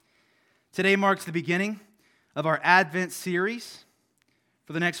Today marks the beginning of our Advent series.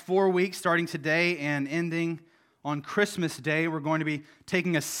 For the next 4 weeks, starting today and ending on Christmas Day, we're going to be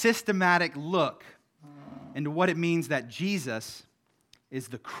taking a systematic look into what it means that Jesus is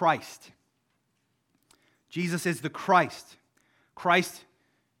the Christ. Jesus is the Christ. Christ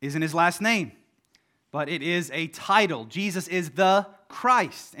isn't his last name, but it is a title. Jesus is the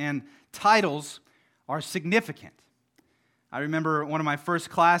Christ, and titles are significant. I remember one of my first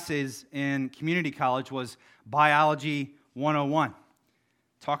classes in community college was Biology 101.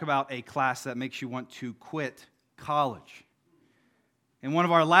 Talk about a class that makes you want to quit college. In one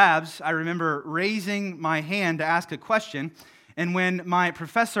of our labs, I remember raising my hand to ask a question, and when my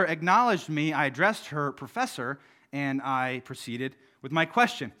professor acknowledged me, I addressed her professor, and I proceeded with my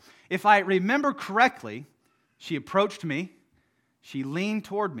question. If I remember correctly, she approached me, she leaned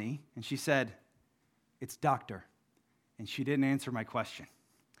toward me, and she said, "It's doctor." And she didn't answer my question.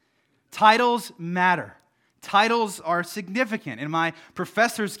 Titles matter. Titles are significant. In my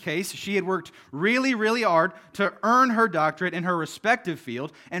professor's case, she had worked really, really hard to earn her doctorate in her respective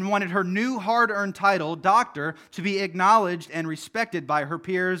field and wanted her new hard-earned title, doctor, to be acknowledged and respected by her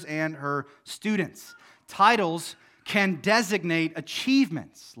peers and her students. Titles can designate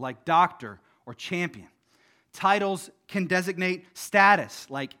achievements like doctor or champion. Titles can designate status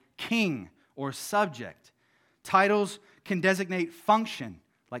like king or subject. Titles can designate function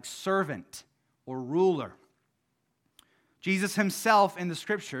like servant or ruler. Jesus himself in the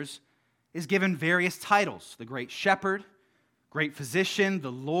scriptures is given various titles: the great shepherd, great physician,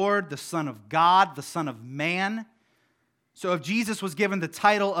 the Lord, the Son of God, the Son of Man. So if Jesus was given the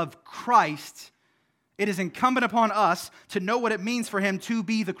title of Christ, it is incumbent upon us to know what it means for him to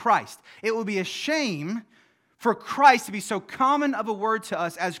be the Christ. It would be a shame for Christ to be so common of a word to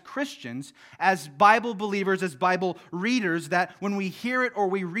us as Christians, as Bible believers, as Bible readers, that when we hear it or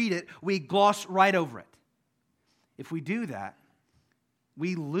we read it, we gloss right over it. If we do that,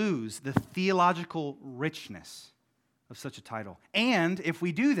 we lose the theological richness of such a title. And if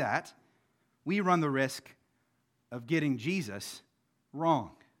we do that, we run the risk of getting Jesus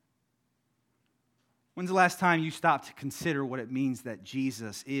wrong. When's the last time you stopped to consider what it means that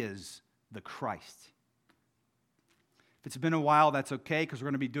Jesus is the Christ? If it's been a while, that's okay, because we're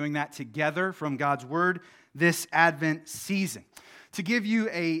going to be doing that together from God's Word this Advent season. To give you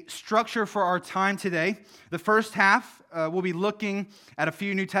a structure for our time today, the first half, we'll be looking at a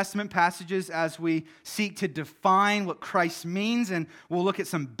few New Testament passages as we seek to define what Christ means, and we'll look at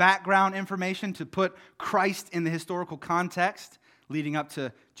some background information to put Christ in the historical context leading up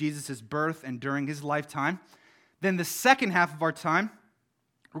to Jesus' birth and during his lifetime. Then the second half of our time,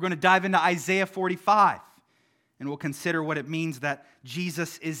 we're going to dive into Isaiah 45. And we'll consider what it means that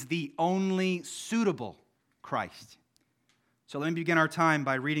Jesus is the only suitable Christ. So let me begin our time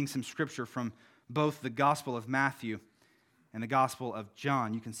by reading some scripture from both the Gospel of Matthew and the Gospel of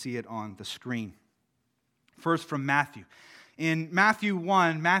John. You can see it on the screen. First from Matthew. In Matthew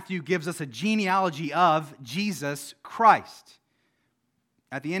 1, Matthew gives us a genealogy of Jesus Christ.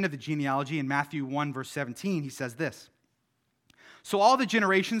 At the end of the genealogy, in Matthew 1, verse 17, he says this: "So all the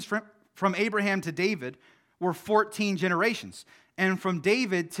generations from Abraham to David were 14 generations. And from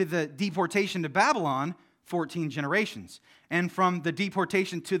David to the deportation to Babylon, 14 generations. And from the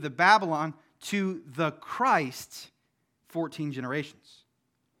deportation to the Babylon to the Christ, 14 generations."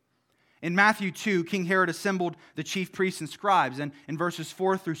 In Matthew 2, King Herod assembled the chief priests and scribes. And in verses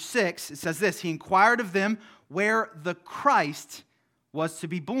 4 through 6, it says this: "He inquired of them where the Christ was to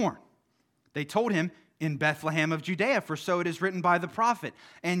be born. They told him, 'In Bethlehem of Judea, for so it is written by the prophet.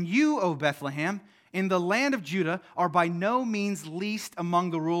 And you, O Bethlehem, in the land of Judah, are by no means least among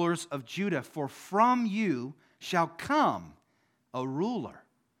the rulers of Judah, for from you shall come a ruler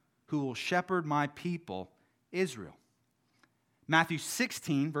who will shepherd my people Israel.'" Matthew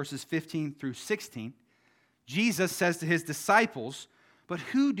 16, verses 15 through 16, Jesus says to his disciples, "But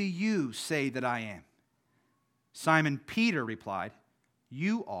who do you say that I am?" Simon Peter replied,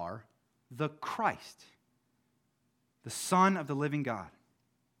 "You are the Christ, the Son of the living God."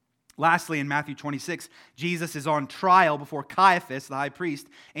 Lastly, in Matthew 26, Jesus is on trial before Caiaphas, the high priest,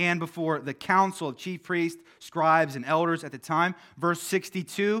 and before the council of chief priests, scribes, and elders at the time. Verse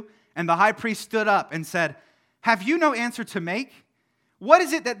 62, "And the high priest stood up and said, 'Have you no answer to make? What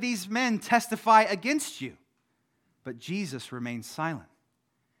is it that these men testify against you?' But Jesus remained silent.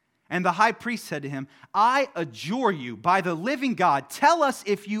 And the high priest said to him, 'I adjure you by the living God, tell us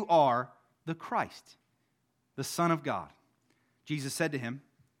if you are the Christ, the Son of God.' Jesus said to him,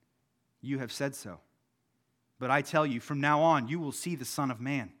 'You have said so. But I tell you, from now on you will see the Son of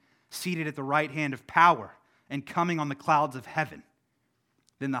Man seated at the right hand of power and coming on the clouds of heaven.'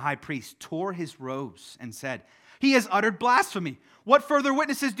 Then the high priest tore his robes and said, "He has uttered blasphemy. What further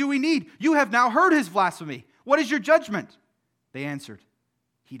witnesses do we need? You have now heard his blasphemy. What is your judgment?" They answered,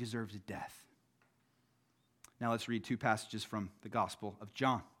 "He deserves death." Now let's read two passages from the Gospel of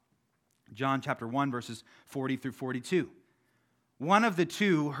John. John chapter 1, verses 40 through 42. One of the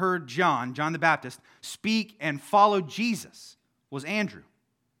two heard John the Baptist, speak and follow Jesus was Andrew,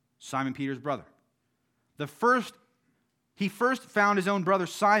 Simon Peter's brother. He first found his own brother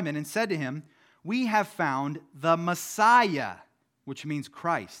Simon and said to him, "We have found the Messiah," which means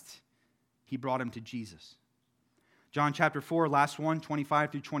Christ. He brought him to Jesus. John chapter 4, last one,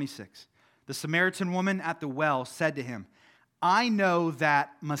 25 through 26. The Samaritan woman at the well said to him, "I know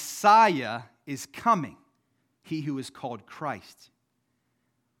that Messiah is coming, he who is called Christ.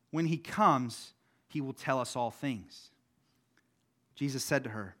 When he comes, he will tell us all things." Jesus said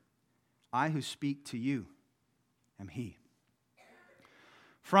to her, "I who speak to you am he."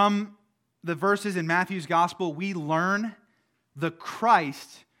 From the verses in Matthew's gospel, we learn the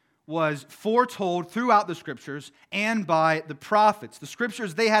Christ was foretold throughout the scriptures and by the prophets. The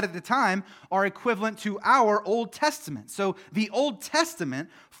scriptures they had at the time are equivalent to our Old Testament. So the Old Testament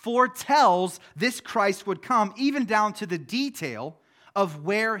foretells this Christ would come even down to the detail of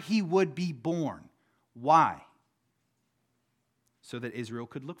where he would be born. Why? So that Israel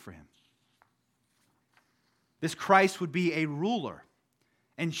could look for him. This Christ would be a ruler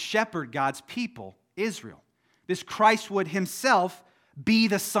and shepherd God's people, Israel. This Christ would himself be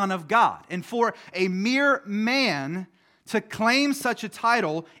the Son of God. And for a mere man to claim such a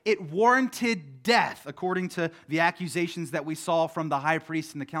title, it warranted death, according to the accusations that we saw from the high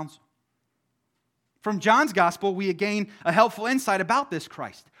priest and the council. From John's gospel, we gain a helpful insight about this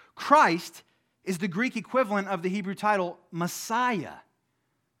Christ. Christ is the Greek equivalent of the Hebrew title Messiah,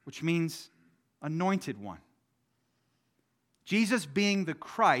 which means anointed one. Jesus being the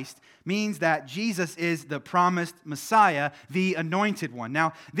Christ means that Jesus is the promised Messiah, the anointed one.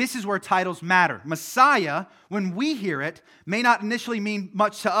 Now, this is where titles matter. Messiah, when we hear it, may not initially mean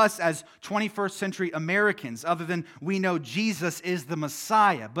much to us as 21st century Americans, other than we know Jesus is the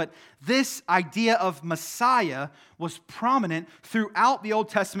Messiah. But this idea of Messiah was prominent throughout the Old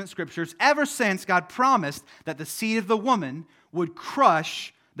Testament scriptures ever since God promised that the seed of the woman would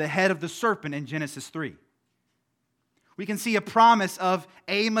crush the head of the serpent in Genesis 3. We can see a promise of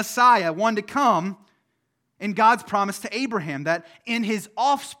a Messiah, one to come, in God's promise to Abraham, that in his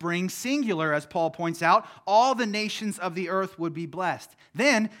offspring, singular, as Paul points out, all the nations of the earth would be blessed.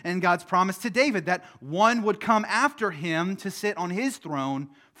 Then, in God's promise to David, that one would come after him to sit on his throne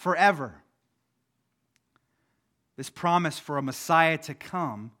forever. This promise for a Messiah to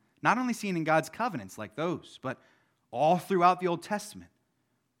come, not only seen in God's covenants like those, but all throughout the Old Testament,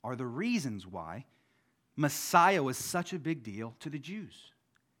 are the reasons why Messiah was such a big deal to the Jews.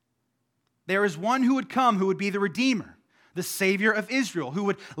 There is one who would come who would be the Redeemer, the Savior of Israel, who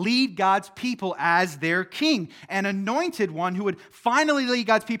would lead God's people as their king, an anointed one who would finally lead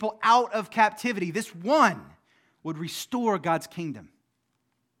God's people out of captivity. This one would restore God's kingdom.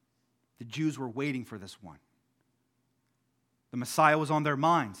 The Jews were waiting for this one. The Messiah was on their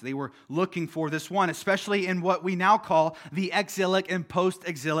minds. They were looking for this one, especially in what we now call the exilic and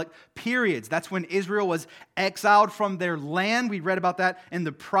post-exilic periods. That's when Israel was exiled from their land. We read about that in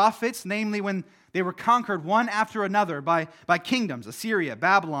the prophets, namely when they were conquered one after another by kingdoms, Assyria,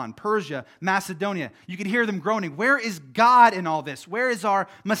 Babylon, Persia, Macedonia. You could hear them groaning, "Where is God in all this? Where is our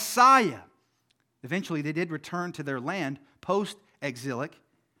Messiah?" Eventually, they did return to their land post-exilic,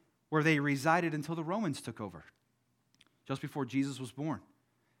 where they resided until the Romans took over. Just before Jesus was born.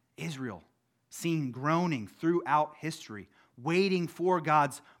 Israel, seen groaning throughout history, waiting for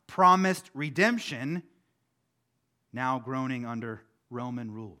God's promised redemption, now groaning under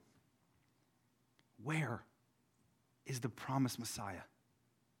Roman rule. Where is the promised Messiah?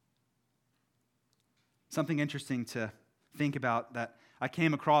 Something interesting to think about that I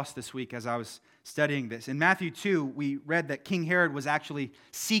came across this week as I was studying this. In Matthew 2, we read that King Herod was actually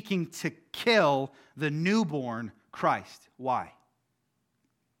seeking to kill the newborn Christ. Why?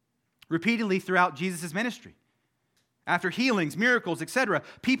 Repeatedly throughout Jesus' ministry, after healings, miracles, etc.,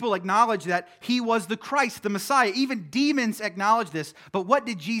 people acknowledged that he was the Christ, the Messiah. Even demons acknowledged this. But what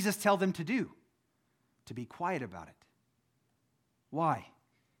did Jesus tell them to do? To be quiet about it. Why?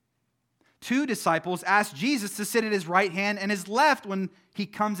 Two disciples asked Jesus to sit at his right hand and his left when he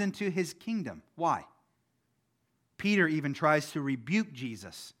comes into his kingdom. Why? Peter even tries to rebuke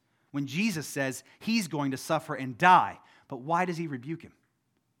Jesus when Jesus says he's going to suffer and die. But why does he rebuke him?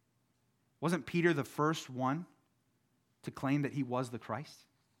 Wasn't Peter the first one to claim that he was the Christ?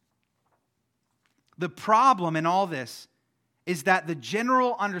 The problem in all this is that the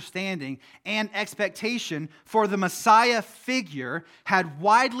general understanding and expectation for the Messiah figure had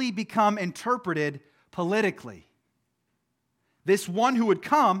widely become interpreted politically. This one who would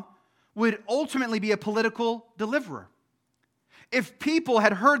come would ultimately be a political deliverer. If people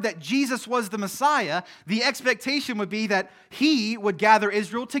had heard that Jesus was the Messiah, the expectation would be that he would gather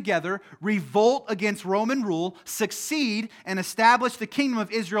Israel together, revolt against Roman rule, succeed, and establish the kingdom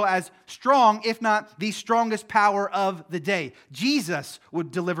of Israel as strong, if not the strongest power of the day. Jesus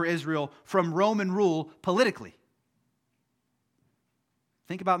would deliver Israel from Roman rule politically.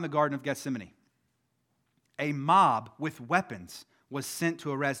 Think about in the Garden of Gethsemane. A mob with weapons was sent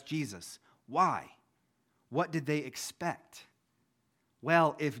to arrest Jesus. Why? What did they expect?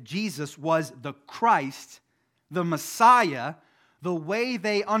 Well, if Jesus was the Christ, the Messiah, the way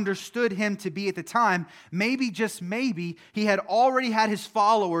they understood him to be at the time, maybe, just maybe, he had already had his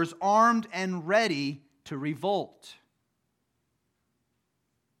followers armed and ready to revolt.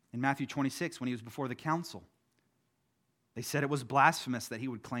 In Matthew 26, when he was before the council, they said it was blasphemous that he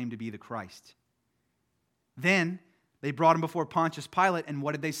would claim to be the Christ. Then they brought him before Pontius Pilate, and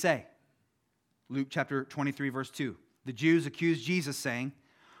what did they say? Luke chapter 23, verse 2. The Jews accused Jesus, saying,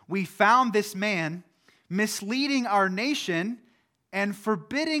 "We found this man misleading our nation and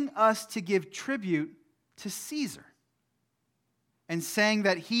forbidding us to give tribute to Caesar, and saying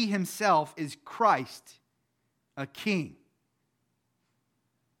that he himself is Christ, a king."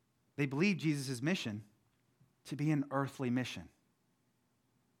 They believed Jesus' mission to be an earthly mission,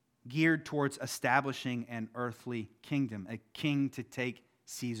 geared towards establishing an earthly kingdom, a king to take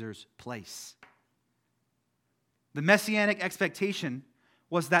Caesar's place. The messianic expectation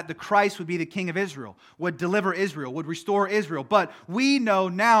was that the Christ would be the king of Israel, would deliver Israel, would restore Israel. But we know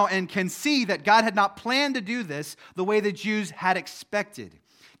now and can see that God had not planned to do this the way the Jews had expected.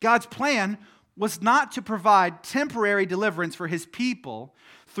 God's plan was not to provide temporary deliverance for his people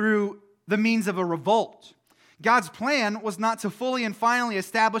through the means of a revolt. God's plan was not to fully and finally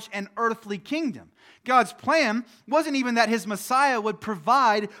establish an earthly kingdom. God's plan wasn't even that his Messiah would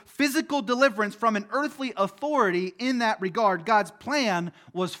provide physical deliverance from an earthly authority in that regard. God's plan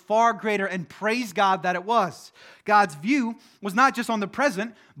was far greater, and praise God that it was. God's view was not just on the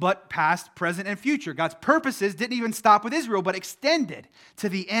present, but past, present, and future. God's purposes didn't even stop with Israel, but extended to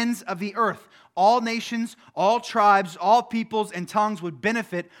the ends of the earth. All nations, all tribes, all peoples, and tongues would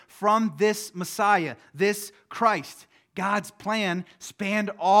benefit from this Messiah, this Christ. God's plan spanned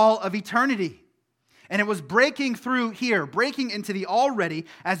all of eternity. And it was breaking through here, breaking into the already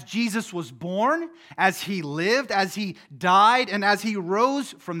as Jesus was born, as he lived, as he died, and as he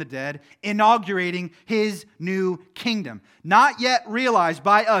rose from the dead, inaugurating his new kingdom. Not yet realized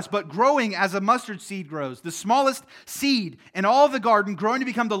by us, but growing as a mustard seed grows, the smallest seed in all the garden, growing to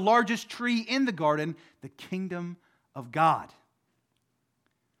become the largest tree in the garden, the kingdom of God.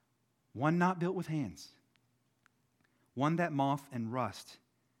 One not built with hands, one that moth and rust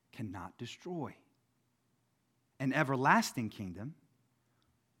cannot destroy. An everlasting kingdom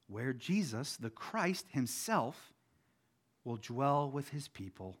where Jesus, the Christ himself, will dwell with his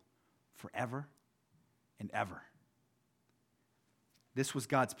people forever and ever. This was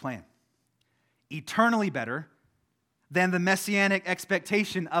God's plan. Eternally better than the messianic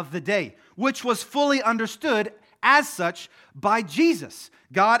expectation of the day, which was fully understood as such by Jesus,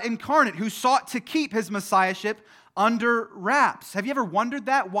 God incarnate, who sought to keep his messiahship under wraps. Have you ever wondered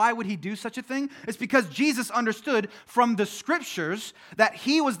that? Why would he do such a thing? It's because Jesus understood from the scriptures that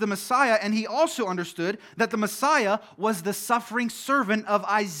he was the Messiah, and he also understood that the Messiah was the suffering servant of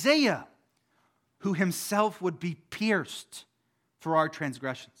Isaiah, who himself would be pierced for our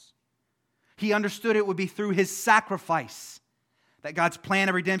transgressions. He understood it would be through his sacrifice that God's plan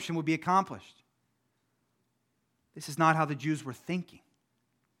of redemption would be accomplished. This is not how the Jews were thinking.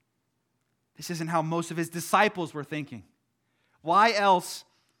 This isn't how most of his disciples were thinking. Why else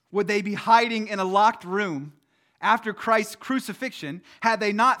would they be hiding in a locked room after Christ's crucifixion had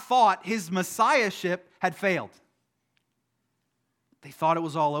they not thought his messiahship had failed? They thought it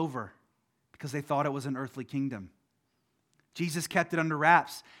was all over because they thought it was an earthly kingdom. Jesus kept it under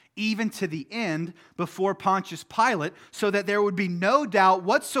wraps, even to the end before Pontius Pilate, so that there would be no doubt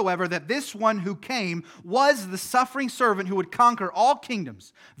whatsoever that this one who came was the suffering servant who would conquer all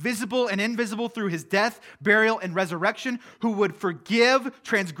kingdoms, visible and invisible, through his death, burial, and resurrection, who would forgive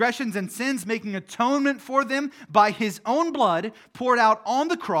transgressions and sins, making atonement for them by his own blood poured out on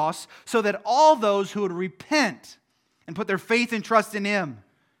the cross, so that all those who would repent and put their faith and trust in him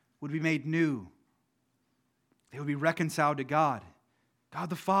would be made new. They would be reconciled to God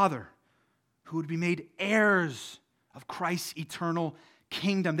the Father, who would be made heirs of Christ's eternal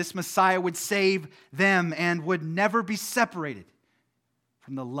kingdom. This Messiah would save them and would never be separated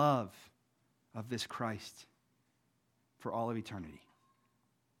from the love of this Christ for all of eternity.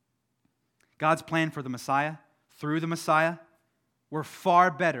 God's plan for the Messiah, through the Messiah, were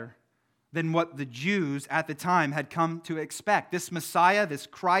far better than what the Jews at the time had come to expect. This Messiah, this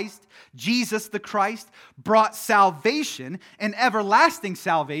Christ, Jesus the Christ, brought salvation, an everlasting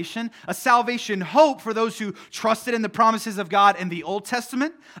salvation, a salvation hope for those who trusted in the promises of God in the Old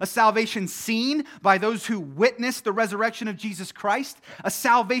Testament, a salvation seen by those who witnessed the resurrection of Jesus Christ, a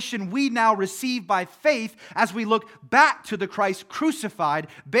salvation we now receive by faith as we look back to the Christ crucified,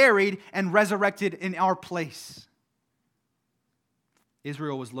 buried, and resurrected in our place.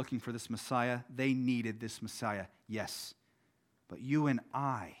 Israel was looking for this Messiah. They needed this Messiah, yes. But you and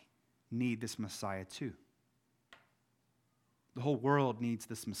I need this Messiah too. The whole world needs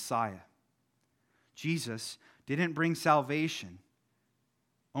this Messiah. Jesus didn't bring salvation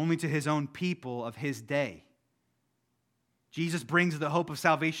only to his own people of his day. Jesus brings the hope of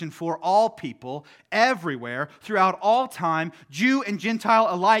salvation for all people, everywhere, throughout all time. Jew and Gentile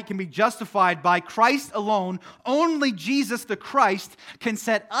alike can be justified by Christ alone. Only Jesus the Christ can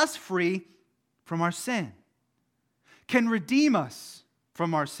set us free from our sin, can redeem us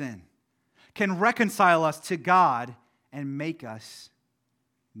from our sin, can reconcile us to God and make us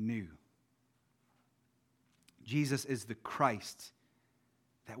new. Jesus is the Christ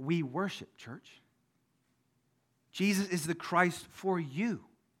that we worship, church. Jesus is the Christ for you.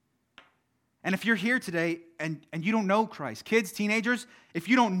 And if you're here today and you don't know Christ, kids, teenagers, if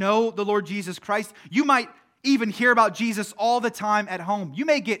you don't know the Lord Jesus Christ, you might even hear about Jesus all the time at home. You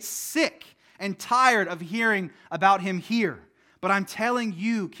may get sick and tired of hearing about him here. But I'm telling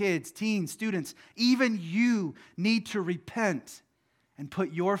you, kids, teens, students, even you need to repent and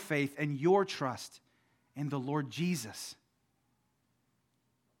put your faith and your trust in the Lord Jesus.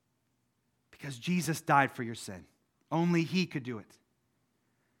 Because Jesus died for your sin. Only he could do it.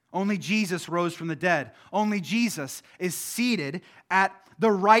 Only Jesus rose from the dead. Only Jesus is seated at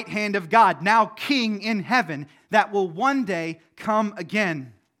the right hand of God, now King in heaven, that will one day come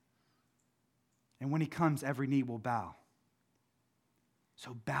again. And when he comes, every knee will bow.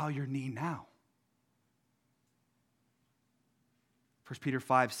 So bow your knee now. 1 Peter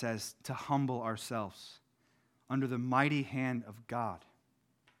 5 says to humble ourselves under the mighty hand of God,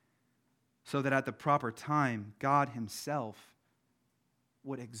 so that at the proper time, God himself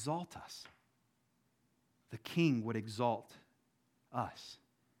would exalt us. The King would exalt us.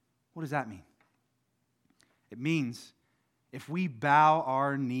 What does that mean? It means if we bow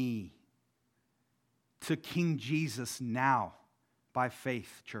our knee to King Jesus now by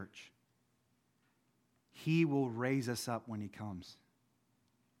faith, church, he will raise us up when he comes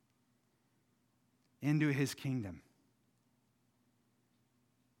into his kingdom.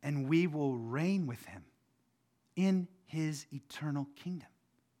 And we will reign with him in his eternal kingdom.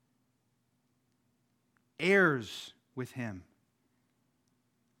 Heirs with him,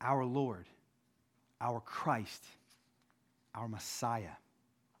 our Lord, our Christ, our Messiah.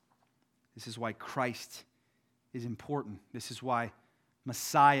 This is why Christ is important. This is why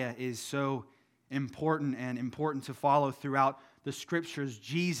Messiah is so important and important to follow throughout the Scriptures.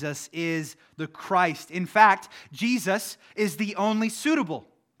 Jesus is the Christ. In fact, Jesus is the only suitable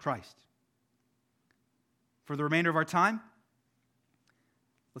Christ. For the remainder of our time,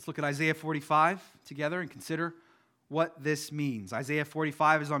 let's look at Isaiah 45 together and consider what this means. Isaiah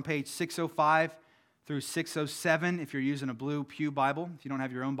 45 is on page 605 through 607 if you're using a blue Pew Bible, if you don't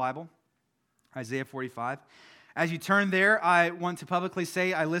have your own Bible. Isaiah 45. As you turn there, I want to publicly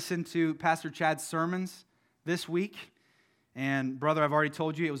say I listened to Pastor Chad's sermons this week. And brother, I've already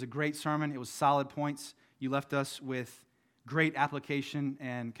told you it was a great sermon. It was solid points. You left us with great application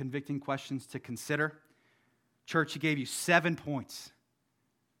and convicting questions to consider. Church, he gave you 7 points.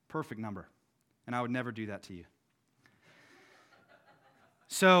 Perfect number. And I would never do that to you.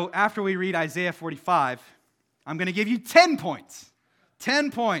 So after we read Isaiah 45, I'm going to give you 10 points.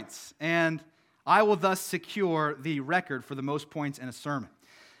 10 points. And I will thus secure the record for the most points in a sermon.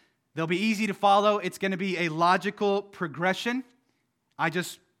 They'll be easy to follow. It's going to be a logical progression. I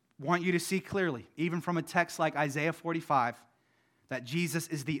just want you to see clearly, even from a text like Isaiah 45, that Jesus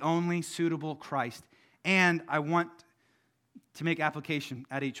is the only suitable Christ. And I want to make application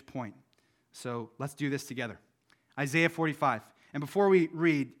at each point. So let's do this together. Isaiah 45. And before we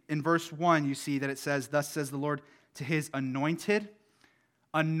read, in verse 1, you see that it says, "Thus says the Lord to his anointed."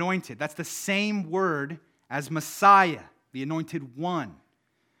 Anointed. That's the same word as Messiah, the anointed one.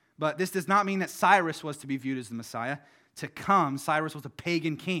 But this does not mean that Cyrus was to be viewed as the Messiah. To come, Cyrus was a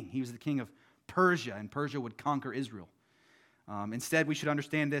pagan king. He was the king of Persia, and Persia would conquer Israel. Instead, we should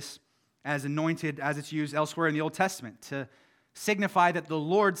understand this as anointed as it's used elsewhere in the Old Testament to signify that the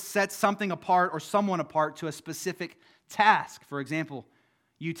Lord sets something apart or someone apart to a specific task. For example,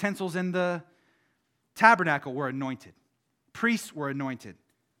 utensils in the tabernacle were anointed. Priests were anointed.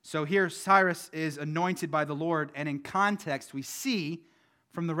 So here Cyrus is anointed by the Lord, and in context we see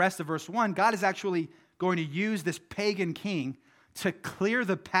from the rest of verse 1, God is actually going to use this pagan king to clear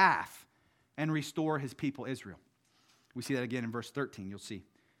the path and restore his people Israel. We see that again in verse 13, you'll see.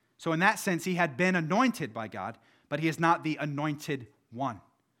 So in that sense, he had been anointed by God, but he is not the anointed one.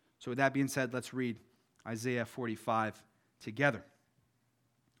 So with that being said, let's read Isaiah 45 together.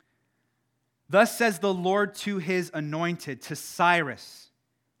 Thus says the Lord to his anointed, to Cyrus,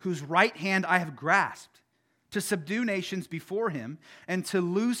 whose right hand I have grasped, to subdue nations before him, and to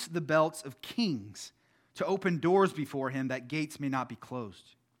loose the belts of kings, to open doors before him that gates may not be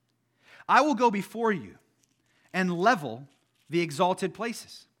closed. I will go before you and level the exalted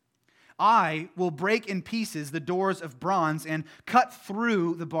places. I will break in pieces the doors of bronze and cut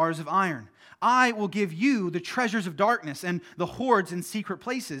through the bars of iron. I will give you the treasures of darkness and the hoards in secret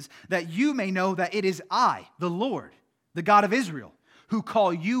places, that you may know that it is I, the Lord, the God of Israel, who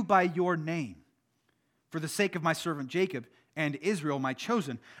call you by your name. For the sake of my servant Jacob and Israel, my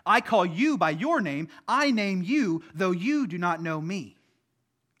chosen, I call you by your name. I name you, though you do not know me.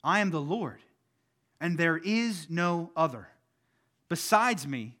 I am the Lord, and there is no other. Besides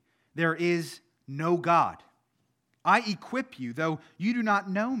me, there is no God. I equip you, though you do not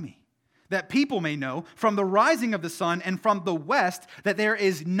know me, that people may know from the rising of the sun and from the west that there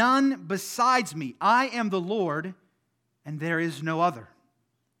is none besides me. I am the Lord, and there is no other.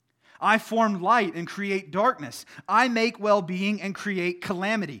 I form light and create darkness. I make well-being and create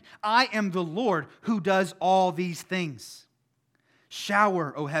calamity. I am the Lord who does all these things.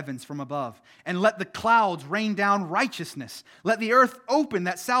 Shower, O heavens, from above, and let the clouds rain down righteousness. Let the earth open,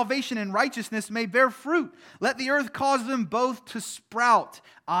 that salvation and righteousness may bear fruit. Let the earth cause them both to sprout.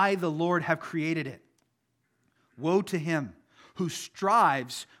 I, the Lord, have created it. Woe to him who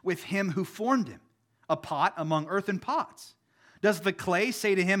strives with him who formed him, a pot among earthen pots. Does the clay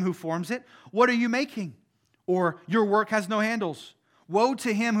say to him who forms it, what are you making? Or your work has no handles. Woe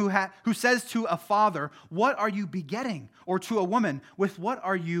to him who says to a father, what are you begetting? Or to a woman, with what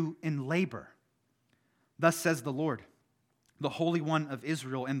are you in labor? Thus says the Lord, the Holy One of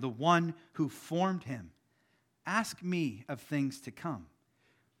Israel, and the one who formed him. Ask me of things to come.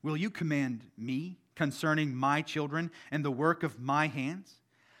 Will you command me concerning my children and the work of my hands?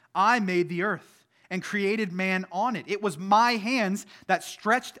 I made the earth and created man on it. It was my hands that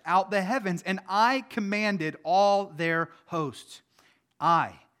stretched out the heavens, and I commanded all their hosts.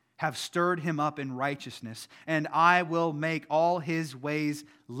 I have stirred him up in righteousness, and I will make all his ways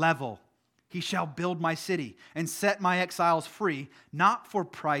level. He shall build my city and set my exiles free, not for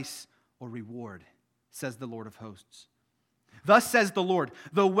price or reward, says the Lord of hosts. Thus says the Lord,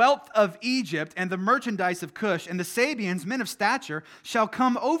 the wealth of Egypt and the merchandise of Cush and the Sabians, men of stature, shall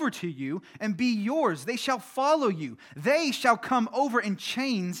come over to you and be yours. They shall follow you. They shall come over in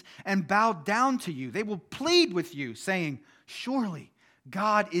chains and bow down to you. They will plead with you, saying, surely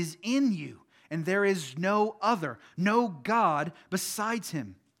God is in you, and there is no other, no God besides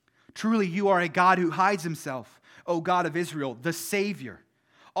him. Truly, you are a God who hides himself, O God of Israel, the Savior.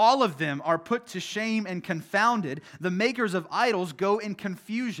 All of them are put to shame and confounded. The makers of idols go in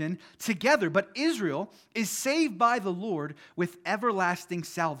confusion together. But Israel is saved by the Lord with everlasting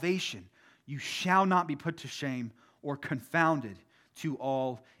salvation. You shall not be put to shame or confounded to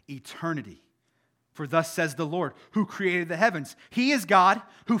all eternity. For thus says the Lord, who created the heavens. He is God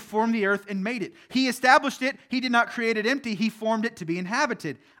who formed the earth and made it. He established it. He did not create it empty. He formed it to be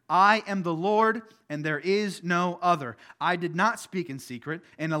inhabited. I am the Lord, and there is no other. I did not speak in secret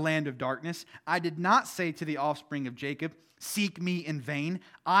in a land of darkness. I did not say to the offspring of Jacob, seek me in vain.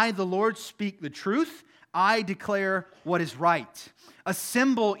 I, the Lord, speak the truth. I declare what is right.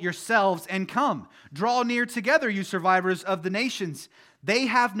 Assemble yourselves and come. Draw near together, you survivors of the nations. They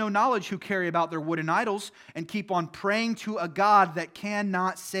have no knowledge who carry about their wooden idols and keep on praying to a God that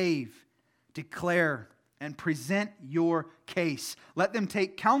cannot save. Declare and present your case. Let them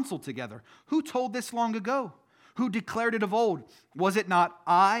take counsel together. Who told this long ago? Who declared it of old? Was it not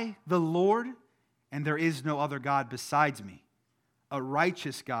I, the Lord? And there is no other God besides me, a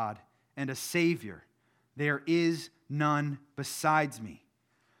righteous God and a Savior. There is none besides me.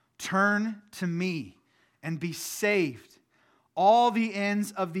 Turn to me and be saved, all the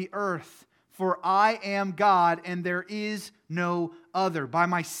ends of the earth, for I am God and there is no other. By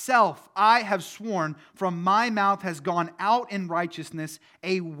myself I have sworn, from my mouth has gone out in righteousness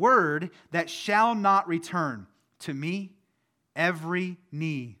a word that shall not return to me every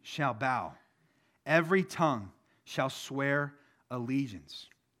knee shall bow, every tongue shall swear allegiance.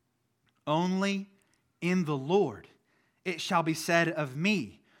 Only in the Lord it shall be said of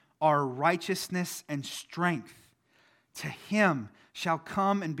me, are righteousness and strength. To him shall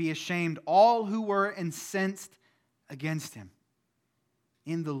come and be ashamed all who were incensed against him.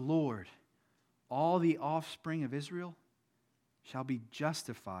 In the Lord all the offspring of Israel shall be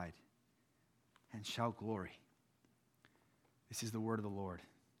justified and shall glory. This is the word of the Lord.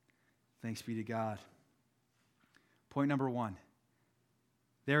 Thanks be to God. Point number 1.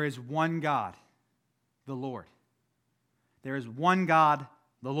 There is one God, the Lord. There is one God,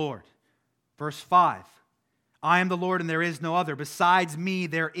 the Lord. Verse 5. I am the Lord and there is no other. Besides me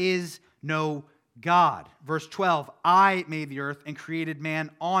there is no God. Verse 12. I made the earth and created man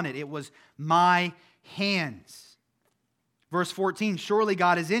on it. It was my hands. Verse 14. Surely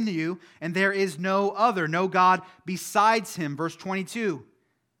God is in you and there is no other, no God besides him. Verse 22.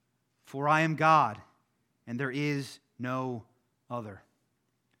 For I am God and there is no other.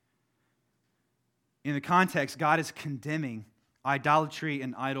 In the context, God is condemning idolatry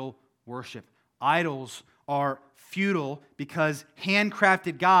and idol worship. Idols are futile because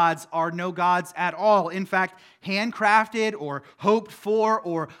handcrafted gods are no gods at all. In fact, handcrafted or hoped for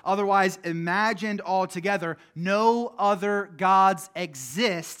or otherwise imagined altogether, no other gods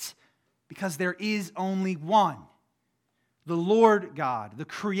exist because there is only one. The Lord God, the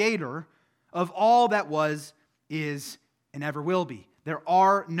creator of all that was, is, and ever will be. There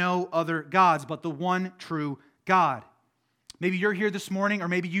are no other gods but the one true God. Maybe you're here this morning, or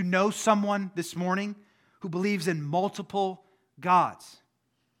maybe you know someone this morning who believes in multiple gods.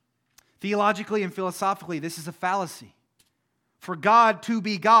 Theologically and philosophically, this is a fallacy. For God to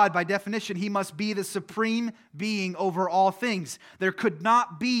be God, by definition, he must be the supreme being over all things. There could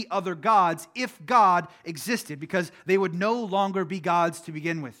not be other gods if God existed, because they would no longer be gods to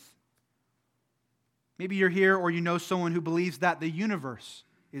begin with. Maybe you're here or you know someone who believes that the universe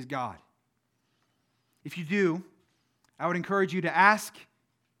is God. If you do, I would encourage you to ask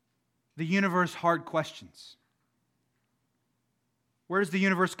the universe hard questions. Where does the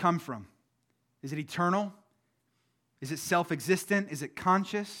universe come from? Is it eternal? Is it self-existent? Is it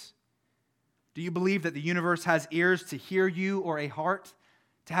conscious? Do you believe that the universe has ears to hear you or a heart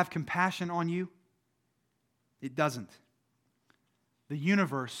to have compassion on you? It doesn't. The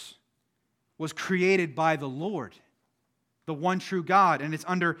universe was created by the Lord, the one true God, and it's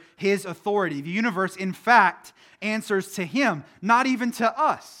under his authority. The universe, in fact, answers to him, not even to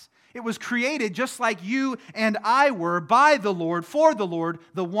us. It was created just like you and I were by the Lord, for the Lord,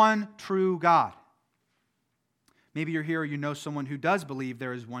 the one true God. Maybe you're here or you know someone who does believe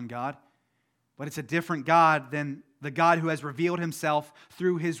there is one God, but it's a different God than the God who has revealed himself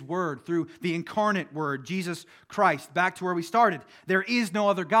through his word, through the incarnate word, Jesus Christ. Back to where we started. There is no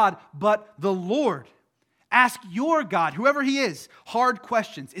other God but the Lord. Ask your God, whoever he is, hard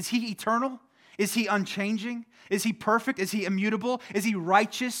questions. Is he eternal? Is he unchanging? Is he perfect? Is he immutable? Is he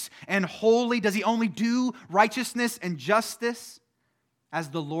righteous and holy? Does he only do righteousness and justice as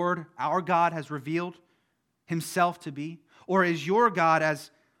the Lord, our God, has revealed himself to be? Or is your God, as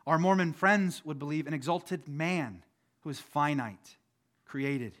our Mormon friends would believe, an exalted man who is finite,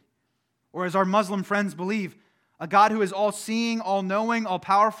 created? Or as our Muslim friends believe, a God who is all-seeing, all-knowing,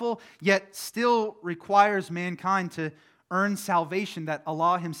 all-powerful, yet still requires mankind to earn salvation that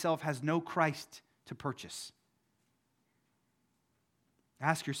Allah himself has no Christ to purchase?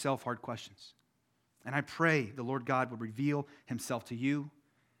 Ask yourself hard questions. And I pray the Lord God would reveal himself to you,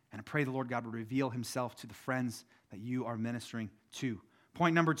 and I pray the Lord God would reveal himself to the friends that you are ministering to.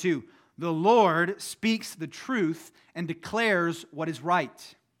 Point number 2, the Lord speaks the truth and declares what is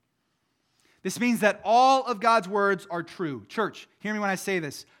right. This means that all of God's words are true. Church, hear me when I say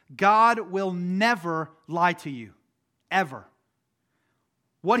this. God will never lie to you, ever.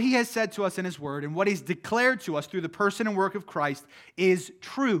 What he has said to us in his word and what he's declared to us through the person and work of Christ is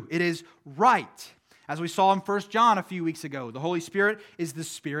true. It is right. As we saw in 1 John a few weeks ago, the Holy Spirit is the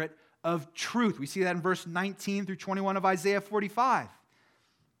Spirit of truth. We see that in verse 19 through 21 of Isaiah 45.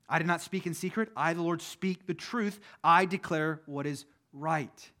 I did not speak in secret. I, the Lord, speak the truth. I declare what is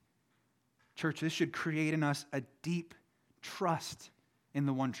right. Church, this should create in us a deep trust in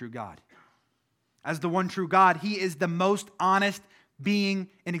the one true God. As the one true God, he is the most honest being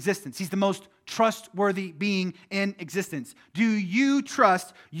in existence. He's the most trustworthy being in existence. Do you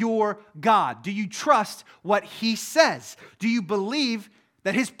trust your God? Do you trust what he says? Do you believe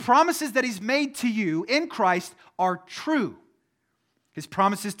that his promises that he's made to you in Christ are true? His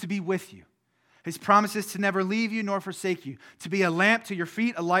promises to be with you, His promises to never leave you nor forsake you, to be a lamp to your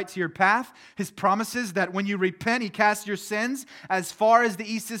feet, a light to your path. His promises that when you repent, He casts your sins as far as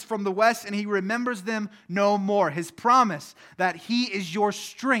the east is from the west, and He remembers them no more. His promise that He is your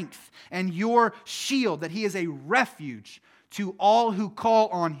strength and your shield, that He is a refuge to all who call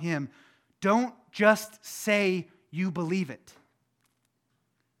on Him. Don't just say you believe it.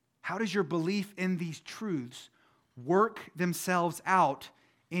 How does your belief in these truths work themselves out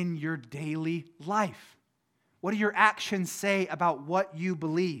in your daily life? What do your actions say about what you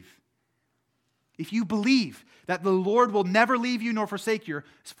believe? If you believe that the Lord will never leave you nor forsake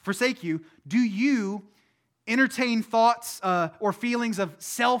you, do you entertain thoughts or feelings of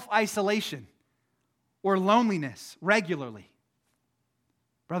self-isolation or loneliness regularly?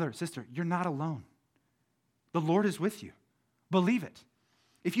 Brother, sister, you're not alone. The Lord is with you. Believe it.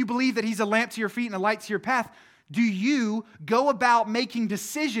 If you believe that He's a lamp to your feet and a light to your path, do you go about making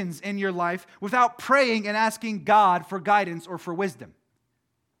decisions in your life without praying and asking God for guidance or for wisdom?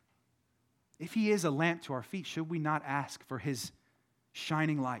 If He is a lamp to our feet, should we not ask for His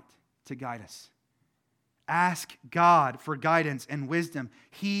shining light to guide us? Ask God for guidance and wisdom.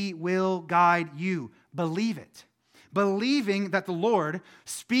 He will guide you. Believe it. Believing that the Lord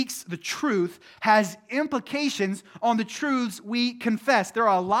speaks the truth has implications on the truths we confess. There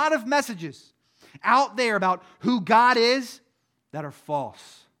are a lot of messages out there about who God is that are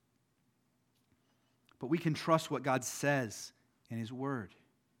false. But we can trust what God says in His Word.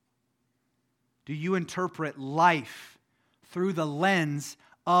 Do you interpret life through the lens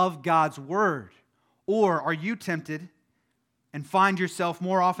of God's Word? Or are you tempted and find yourself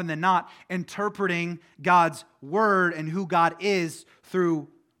more often than not interpreting God's Word and who God is through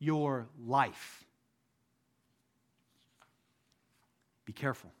your life? Be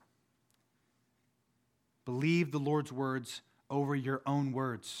careful. Believe the Lord's words over your own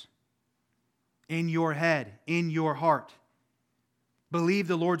words. In your head, in your heart. Believe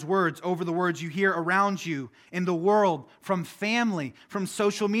the Lord's words over the words you hear around you in the world, from family, from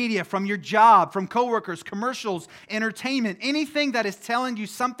social media, from your job, from coworkers, commercials, entertainment, anything that is telling you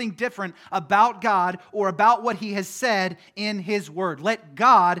something different about God or about what He has said in His Word. Let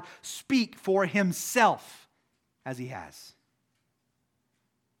God speak for Himself as He has.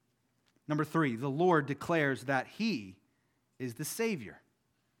 Number 3, the Lord declares that He is the Savior.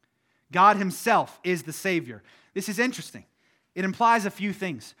 God Himself is the Savior. This is interesting. It implies a few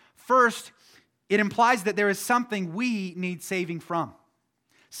things. First, it implies that there is something we need saving from.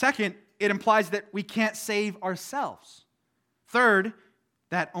 Second, it implies that we can't save ourselves. Third,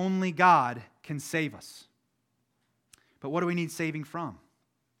 that only God can save us. But what do we need saving from?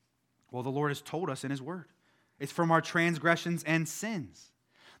 Well, the Lord has told us in His Word. It's from our transgressions and sins.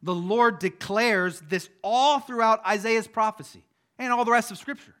 The Lord declares this all throughout Isaiah's prophecy and all the rest of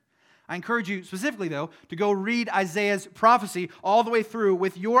Scripture. I encourage you specifically, though, to go read Isaiah's prophecy all the way through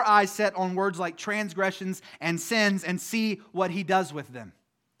with your eyes set on words like transgressions and sins and see what He does with them.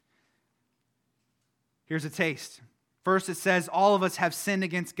 Here's a taste. First, it says, all of us have sinned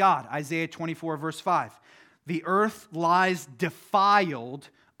against God. Isaiah 24, verse 5. The earth lies defiled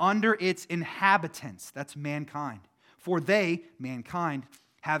under its inhabitants. That's mankind. For they, mankind,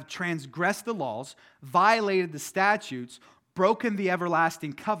 have transgressed the laws, violated the statutes, broken the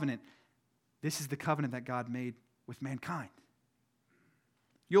everlasting covenant. This is the covenant that God made with mankind.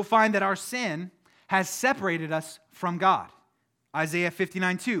 You'll find that our sin has separated us from God. Isaiah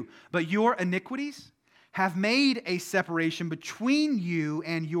 59:2. But your iniquities have made a separation between you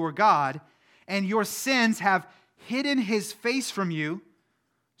and your God, and your sins have hidden His face from you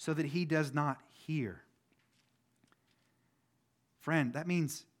so that He does not hear. Friend, that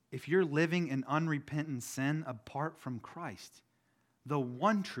means if you're living in unrepentant sin apart from Christ, the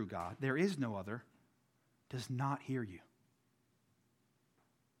one true God, there is no other, does not hear you.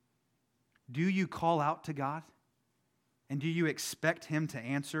 Do you call out to God? And do you expect Him to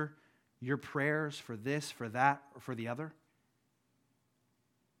answer your prayers for this, for that, or for the other?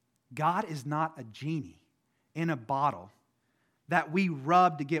 God is not a genie in a bottle that we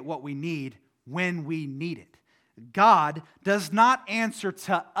rub to get what we need when we need it. God does not answer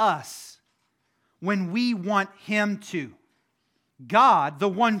to us when we want Him to. God, the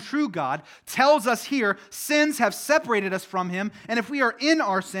one true God, tells us here sins have separated us from Him, and if we are in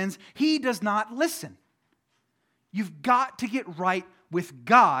our sins, He does not listen. You've got to get right with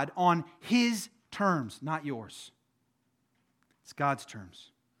God on His terms, not yours. It's God's terms.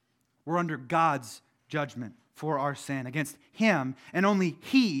 We're under God's judgment for our sin against Him, and only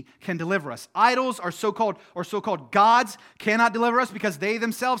He can deliver us. Idols or so-called gods cannot deliver us because they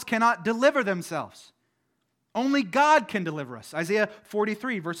themselves cannot deliver themselves. Only God can deliver us. Isaiah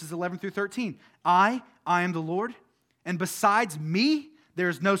 43, verses 11 through 13. I am the Lord, and besides me, there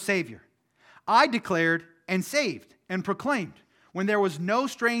is no Savior. I declared and saved and proclaimed when there was no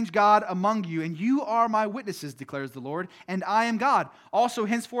strange God among you, and you are my witnesses, declares the Lord, and I am God. Also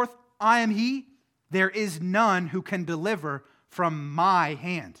henceforth, I am He. There is none who can deliver from my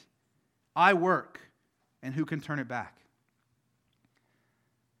hand. I work, and who can turn it back?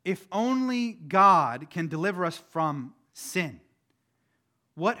 If only God can deliver us from sin,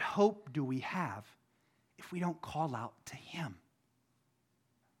 what hope do we have if we don't call out to Him?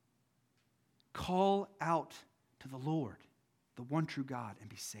 Call out to the Lord, the one true God, and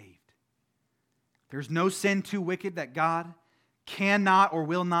be saved. There's no sin too wicked that God cannot or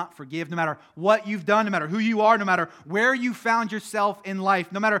will not forgive, no matter what you've done, no matter who you are, no matter where you found yourself in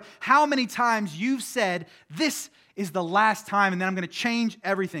life, no matter how many times you've said, this is the last time and then I'm going to change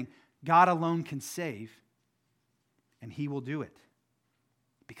everything. God alone can save, and He will do it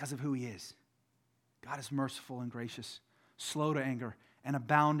because of who He is. God is merciful and gracious, slow to anger, and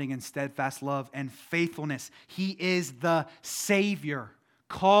abounding in steadfast love and faithfulness. He is the Savior.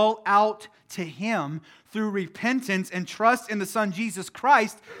 Call out to Him through repentance and trust in the Son Jesus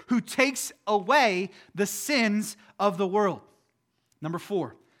Christ, who takes away the sins of the world. Number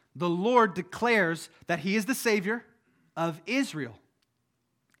 4, the Lord declares that He is the Savior of Israel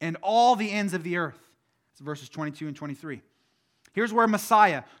and all the ends of the earth. It's verses 22 and 23. Here's where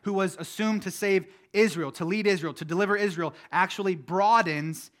Messiah, who was assumed to save Israel, to lead Israel, to deliver Israel, actually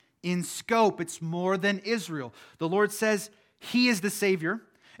broadens in scope. It's more than Israel. The Lord says He is the Savior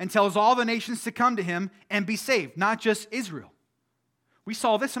and tells all the nations to come to Him and be saved, not just Israel. We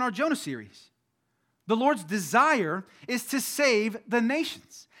saw this in our Jonah series. The Lord's desire is to save the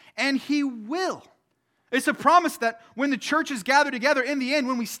nations, and He will. It's a promise that when the churches gather together in the end,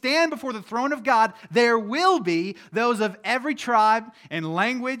 when we stand before the throne of God, there will be those of every tribe and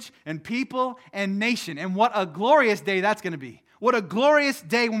language and people and nation. And what a glorious day that's going to be. What a glorious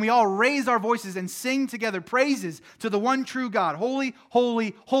day when we all raise our voices and sing together praises to the one true God. Holy,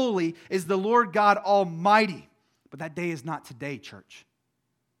 holy, holy is the Lord God Almighty. But that day is not today, church.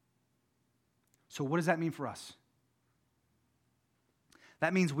 So what does that mean for us?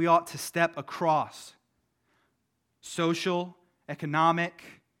 That means we ought to step across social, economic,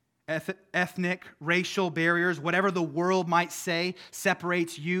 ethnic, racial barriers, whatever the world might say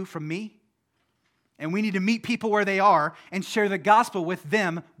separates you from me. And we need to meet people where they are and share the gospel with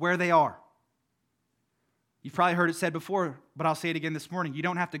them where they are. You've probably heard it said before, but I'll say it again this morning. You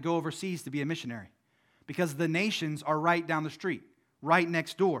don't have to go overseas to be a missionary because the nations are right down the street, right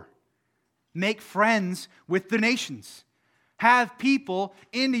next door. Make friends with the nations. Have people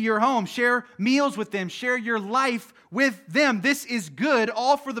into your home. Share meals with them. Share your life with them. This is good,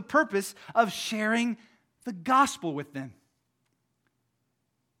 all for the purpose of sharing the gospel with them.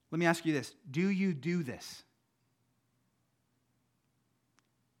 Let me ask you this. Do you do this?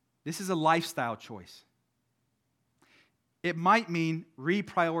 This is a lifestyle choice. It might mean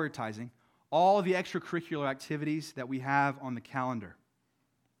reprioritizing all the extracurricular activities that we have on the calendar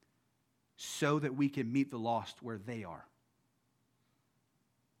so that we can meet the lost where they are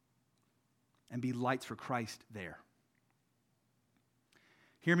and be lights for Christ there.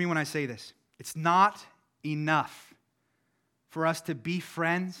 Hear me when I say this. It's not enough for us to be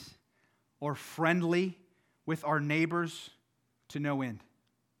friends or friendly with our neighbors to no end,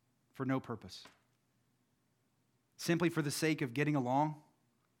 for no purpose. Simply for the sake of getting along.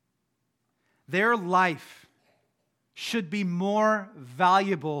 Their life should be more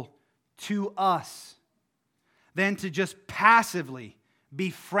valuable to us than to just passively be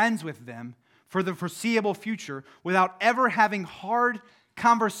friends with them for the foreseeable future without ever having hard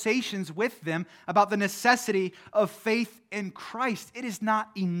conversations with them about the necessity of faith in Christ. It is not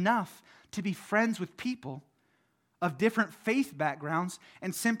enough to be friends with people of different faith backgrounds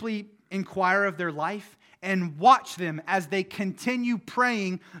and simply inquire of their life and watch them as they continue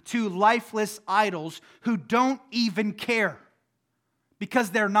praying to lifeless idols who don't even care because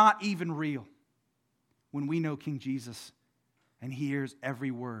they're not even real. When we know King Jesus and He hears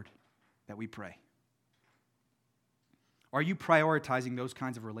every word that we pray. Are you prioritizing those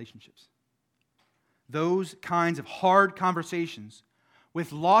kinds of relationships? Those kinds of hard conversations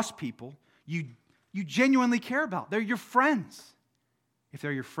with lost people you genuinely care about. They're your friends. If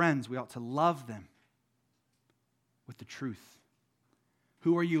they're your friends, we ought to love them with the truth.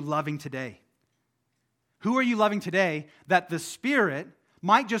 Who are you loving today? Who are you loving today that the Spirit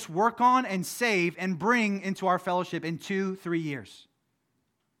might just work on and save and bring into our fellowship in 2-3 years?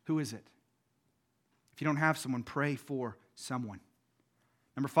 Who is it? If you don't have someone, pray for someone.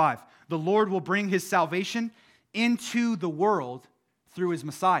 Number 5, the Lord will bring his salvation into the world through his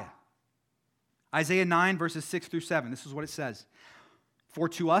Messiah. Isaiah 9, verses 6 through 7. This is what it says. For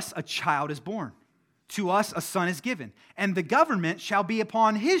to us a child is born, to us a son is given, and the government shall be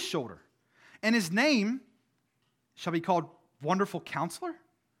upon his shoulder, and his name shall be called Wonderful Counselor,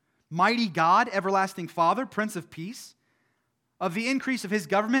 Mighty God, Everlasting Father, Prince of Peace. Of the increase of his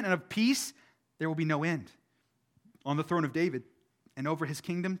government and of peace there will be no end. On the throne of David and over his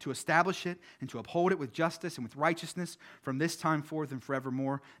kingdom, to establish it and to uphold it with justice and with righteousness from this time forth and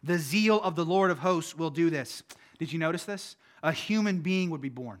forevermore. The zeal of the Lord of hosts will do this. Did you notice this? A human being would be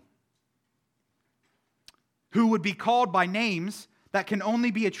born who would be called by names that can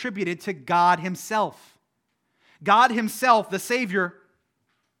only be attributed to God himself. God himself, the Savior,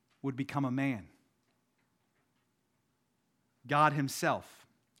 would become a man. God himself,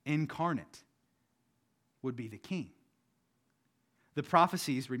 incarnate, would be the king. The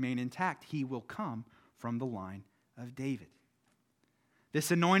prophecies remain intact. He will come from the line of David.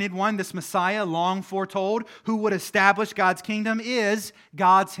 This anointed one, this Messiah, long foretold, who would establish God's kingdom, is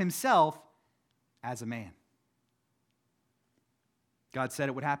God's himself as a man. God said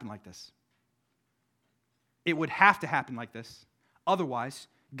it would happen like this. It would have to happen like this. Otherwise,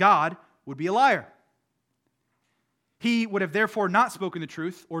 God would be a liar. He would have therefore not spoken the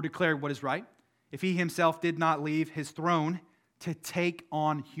truth or declared what is right if he himself did not leave his throne to take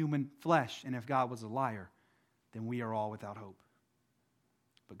on human flesh. And if God was a liar, then we are all without hope.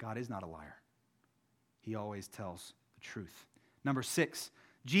 But God is not a liar. He always tells the truth. Number 6,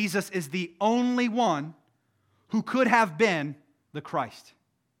 Jesus is the only one who could have been the Christ.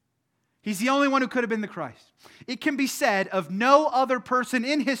 He's the only one who could have been the Christ. It can be said of no other person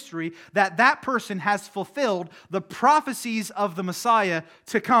in history that that person has fulfilled the prophecies of the Messiah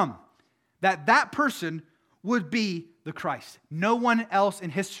to come. That person would be the Christ. No one else in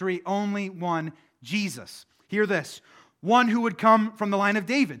history, only one, Jesus. Hear this. One who would come from the line of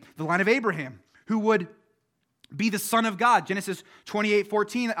David, the line of Abraham, who would be the Son of God. Genesis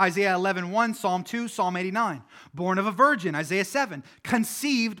 28:14, Isaiah 11:1, Psalm 2, Psalm 89. Born of a virgin, Isaiah 7.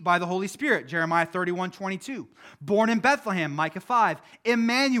 Conceived by the Holy Spirit, Jeremiah 31:22. Born in Bethlehem, Micah 5.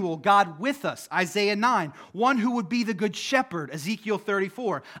 Emmanuel, God with us, Isaiah 9. One who would be the good shepherd, Ezekiel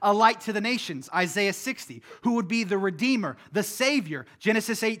 34. A light to the nations, Isaiah 60. Who would be the Redeemer, the Savior,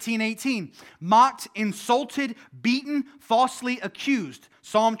 Genesis 18:18. Mocked, insulted, beaten, falsely accused,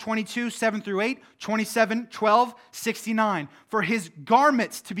 Psalm 22, 7 through 8, 27, 12, 69. For his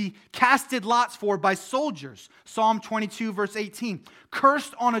garments to be casted lots for by soldiers, Psalm 22, verse 18.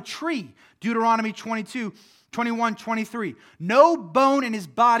 Cursed on a tree, Deuteronomy 22, 21, 23. No bone in his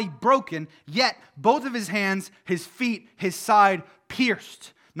body broken, yet both of his hands, his feet, his side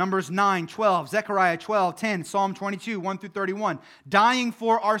pierced. Numbers 9, 12, Zechariah 12, 10, Psalm 22, 1 through 31. Dying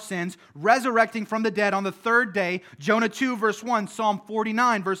for our sins, resurrecting from the dead on the third day, Jonah 2, verse 1, Psalm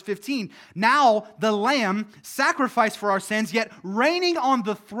 49, verse 15. Now the Lamb sacrificed for our sins, yet reigning on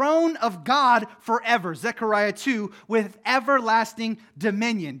the throne of God forever, Zechariah 2, with everlasting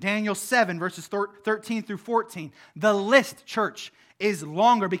dominion, Daniel 7, verses 13 through 14. The list, church, is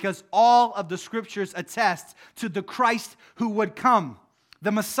longer because all of the scriptures attest to the Christ who would come.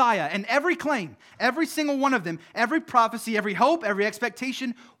 The Messiah, and every claim, every single one of them, every prophecy, every hope, every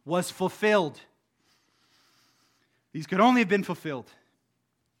expectation was fulfilled. These could only have been fulfilled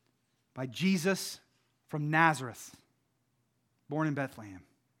by Jesus from Nazareth, born in Bethlehem.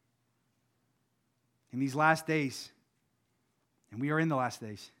 In these last days, and we are in the last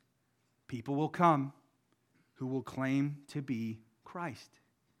days, people will come who will claim to be Christ.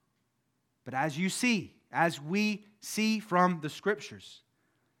 But as we see from the Scriptures,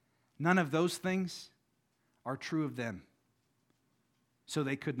 none of those things are true of them. So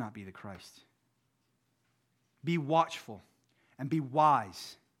they could not be the Christ. Be watchful and be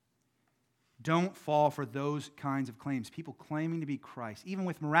wise. Don't fall for those kinds of claims. People claiming to be Christ, even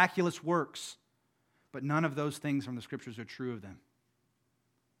with miraculous works, but none of those things from the Scriptures are true of them.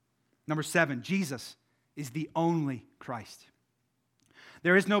 Number 7, Jesus is the only Christ.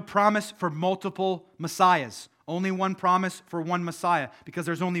 There is no promise for multiple Messiahs. Only one promise for one Messiah, because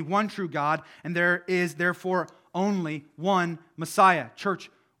there's only one true God, and there is therefore only one Messiah. Church,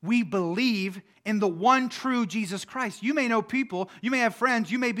 we believe in the one true Jesus Christ. You may know people, you may have friends,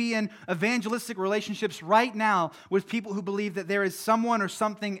 you may be in evangelistic relationships right now with people who believe that there is someone or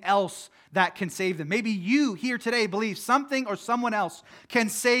something else that can save them. Maybe you here today believe something or someone else can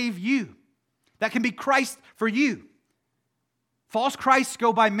save you, that can be Christ for you. False Christs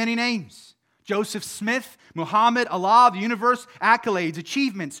go by many names. Joseph Smith, Muhammad, Allah, the universe, accolades,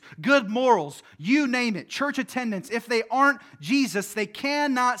 achievements, good morals, you name it, church attendance. If they aren't Jesus, they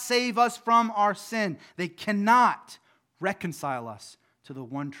cannot save us from our sin. They cannot reconcile us to the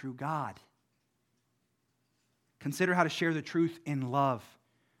one true God. Consider how to share the truth in love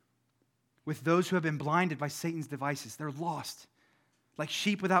with those who have been blinded by Satan's devices. They're lost, like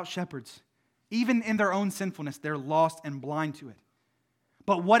sheep without shepherds. Even in their own sinfulness, they're lost and blind to it.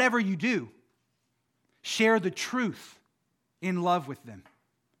 But whatever you do, share the truth in love with them.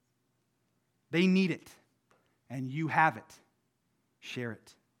 They need it, and you have it. Share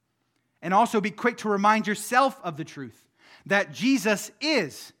it. And also be quick to remind yourself of the truth, that Jesus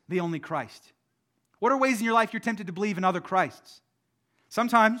is the only Christ. What are ways in your life you're tempted to believe in other Christs?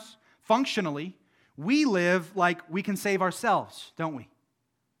 Sometimes, functionally, we live like we can save ourselves, don't we?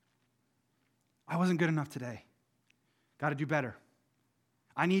 I wasn't good enough today. Got to do better.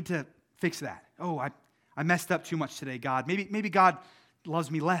 I need to fix that. Oh, I messed up too much today, God. Maybe God loves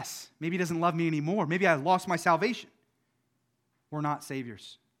me less. Maybe He doesn't love me anymore. Maybe I lost my salvation. We're not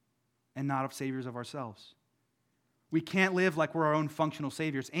saviors, and not of saviors of ourselves. We can't live like we're our own functional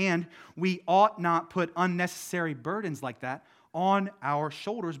saviors, and we ought not put unnecessary burdens like that on our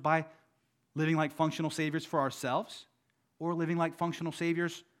shoulders by living like functional saviors for ourselves or living like functional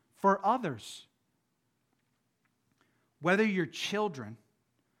saviors for others. Whether your children,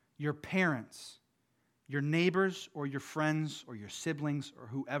 your parents, your neighbors or your friends or your siblings or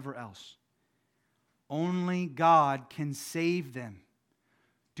whoever else, only God can save them.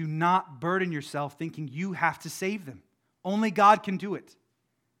 Do not burden yourself thinking you have to save them. Only God can do it,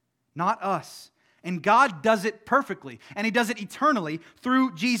 not us. And God does it perfectly, and He does it eternally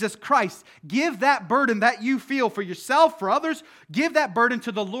through Jesus Christ. Give that burden that you feel for yourself, for others, give that burden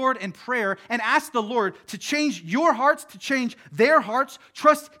to the Lord in prayer and ask the Lord to change your hearts, to change their hearts.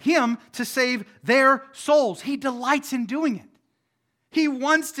 Trust Him to save their souls. He delights in doing it. He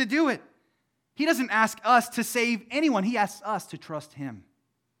wants to do it. He doesn't ask us to save anyone. He asks us to trust Him.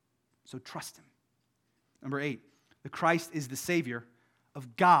 So trust Him. Number 8, the Christ is the Savior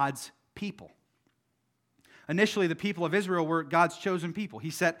of God's people. Initially, the people of Israel were God's chosen people. He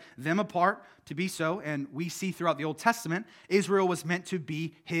set them apart to be so, and we see throughout the Old Testament, Israel was meant to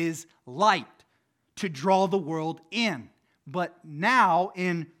be His light, to draw the world in. But now,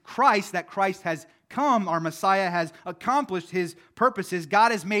 in Christ, that Christ has come, our Messiah has accomplished His purposes,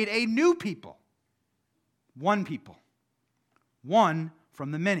 God has made a new people, one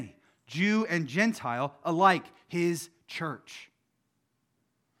from the many, Jew and Gentile alike, His church.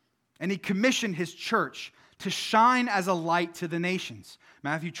 And He commissioned His church to shine as a light to the nations.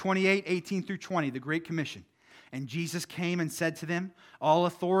 Matthew 28, 18 through 20, the Great Commission. And Jesus came and said to them, all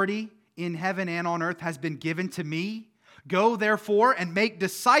authority in heaven and on earth has been given to me. Go therefore and make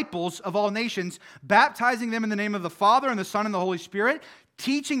disciples of all nations, baptizing them in the name of the Father and the Son and the Holy Spirit,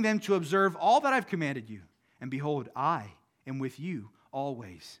 teaching them to observe all that I've commanded you. And behold, I am with you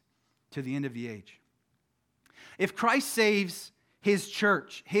always to the end of the age. If Christ saves His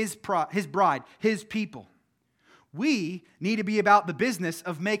church, His bride, His people, we need to be about the business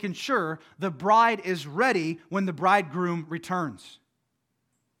of making sure the bride is ready when the bridegroom returns.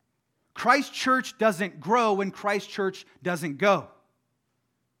 Christ's church doesn't grow when Christ's church doesn't go.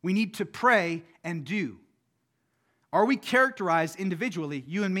 We need to pray and do. Are we characterized individually,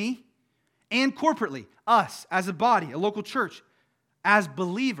 you and me, and corporately, us as a body, a local church, as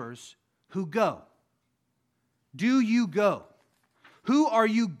believers who go? Do you go? Who are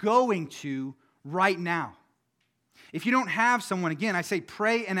you going to right now? If you don't have someone, again, I say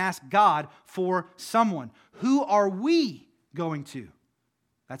pray and ask God for someone. Who are we going to?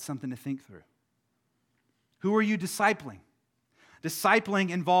 That's something to think through. Who are you discipling?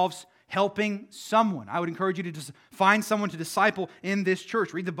 Discipling involves helping someone. I would encourage you to just find someone to disciple in this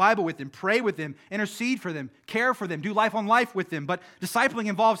church. Read the Bible with them, pray with them, intercede for them, care for them, do life on life with them. But discipling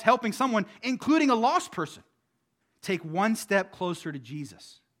involves helping someone, including a lost person, take one step closer to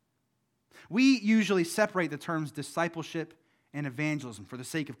Jesus. We usually separate the terms discipleship and evangelism for the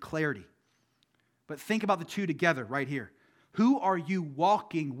sake of clarity. But think about the two together right here. Who are you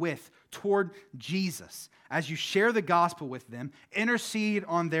walking with toward Jesus as you share the gospel with them, intercede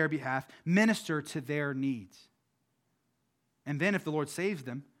on their behalf, minister to their needs? And then if the Lord saves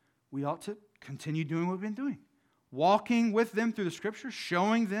them, we ought to continue doing what we've been doing. Walking with them through the Scriptures,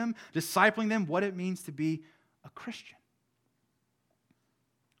 showing them, discipling them what it means to be a Christian.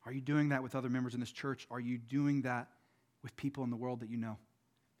 Are you doing that with other members in this church? Are you doing that with people in the world that you know?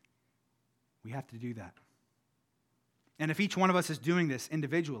 We have to do that. And if each one of us is doing this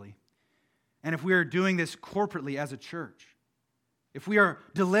individually, and if we are doing this corporately as a church, if we are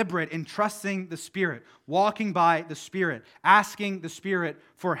deliberate in trusting the Spirit, walking by the Spirit, asking the Spirit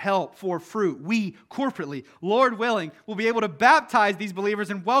for help, for fruit, we corporately, Lord willing, will be able to baptize these believers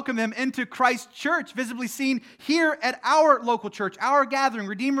and welcome them into Christ's church, visibly seen here at our local church, our gathering,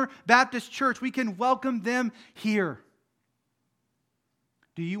 Redeemer Baptist Church. We can welcome them here.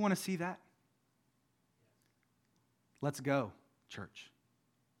 Do you want to see that? Let's go, church.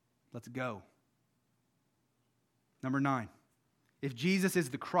 Let's go. Number 9. If Jesus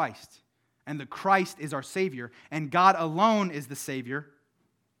is the Christ, and the Christ is our Savior, and God alone is the Savior,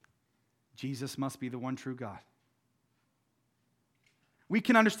 Jesus must be the one true God. We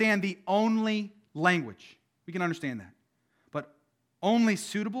can understand the only language. We can understand that. But only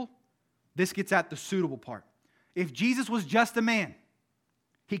suitable, this gets at the suitable part. If Jesus was just a man,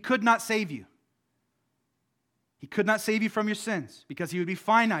 He could not save you. He could not save you from your sins because He would be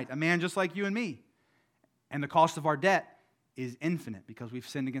finite, a man just like you and me. And the cost of our debt is infinite because we've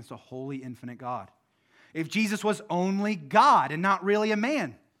sinned against a holy, infinite God. If Jesus was only God and not really a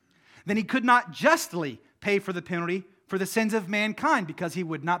man, then He could not justly pay for the penalty for the sins of mankind because He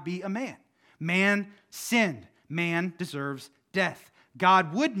would not be a man. Man sinned. Man deserves death.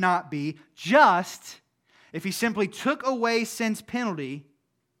 God would not be just if He simply took away sin's penalty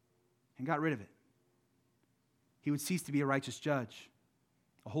and got rid of it. He would cease to be a righteous judge,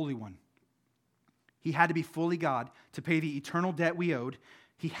 a holy one. He had to be fully God to pay the eternal debt we owed.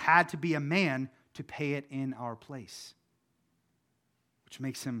 He had to be a man to pay it in our place, which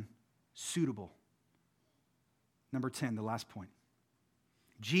makes Him suitable. Number 10, the last point.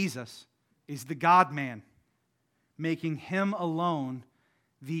 Jesus is the God-man, making Him alone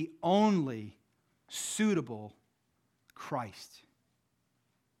the only suitable Christ.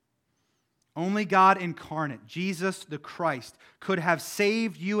 Only God incarnate, Jesus the Christ, could have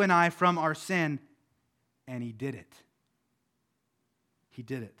saved you and I from our sin. And He did it. He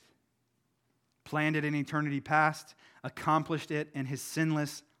did it. Planned it in eternity past, accomplished it in His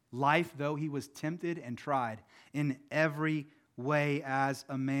sinless life, though He was tempted and tried in every way as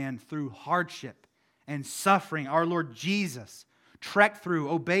a man through hardship and suffering. Our Lord Jesus trekked through,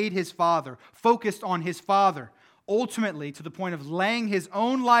 obeyed His Father, focused on His Father, ultimately to the point of laying His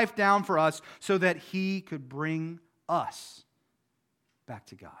own life down for us so that He could bring us back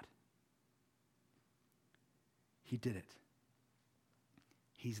to God. He did it.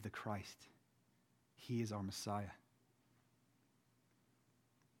 He's the Christ. He is our Messiah.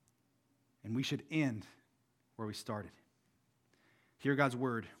 And we should end where we started. Hear God's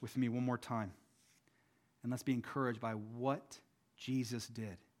word with me one more time. And let's be encouraged by what Jesus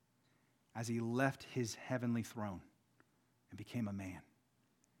did as He left His heavenly throne and became a man.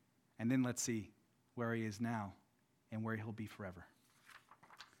 And then let's see where He is now and where He'll be forever.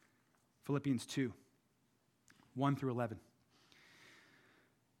 Philippians 2. 1 through 11.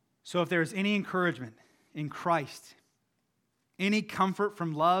 So if there is any encouragement in Christ, any comfort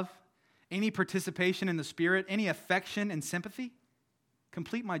from love, any participation in the Spirit, any affection and sympathy,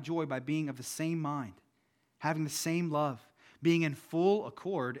 complete my joy by being of the same mind, having the same love, being in full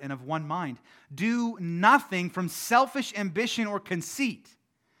accord and of one mind. Do nothing from selfish ambition or conceit,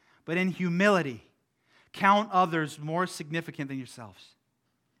 but in humility count others more significant than yourselves.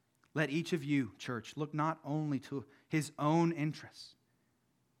 Let each of you, church, look not only to his own interests,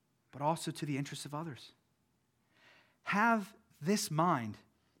 but also to the interests of others. Have this mind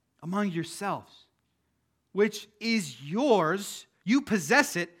among yourselves, which is yours, you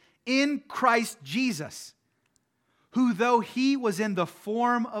possess it in Christ Jesus, who though He was in the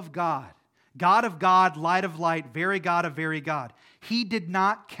form of God, God of God, light of light, very God of very God, He did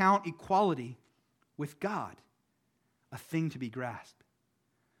not count equality with God a thing to be grasped.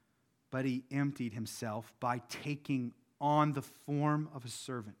 But He emptied Himself by taking on the form of a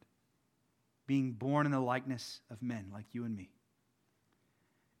servant, being born in the likeness of men like you and me.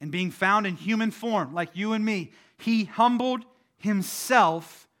 And being found in human form like you and me, He humbled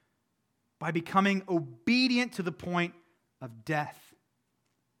Himself by becoming obedient to the point of death,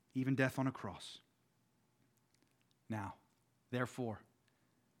 even death on a cross. Now, therefore,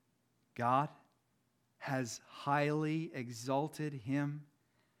 God has highly exalted Him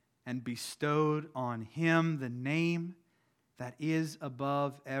and bestowed on Him the name that is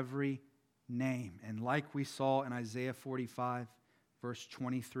above every name. And like we saw in Isaiah 45, verse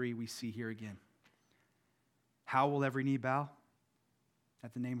 23, we see here again. How will every knee bow?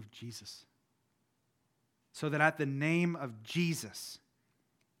 At the name of Jesus. So that at the name of Jesus,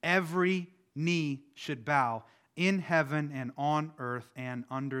 every knee should bow in heaven and on earth and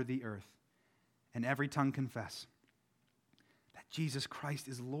under the earth, and every tongue confess that Jesus Christ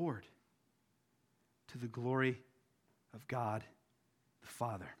is Lord, to the glory of God the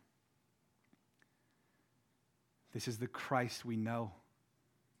Father. This is the Christ we know.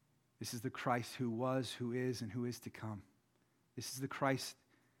 This is the Christ who was, who is, and who is to come. This is the Christ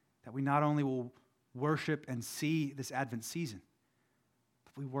that we not only will worship and see this Advent season,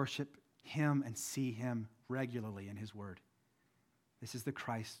 but we worship him and see him regularly in his word. This is the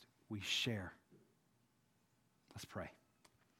Christ we share. Let's pray.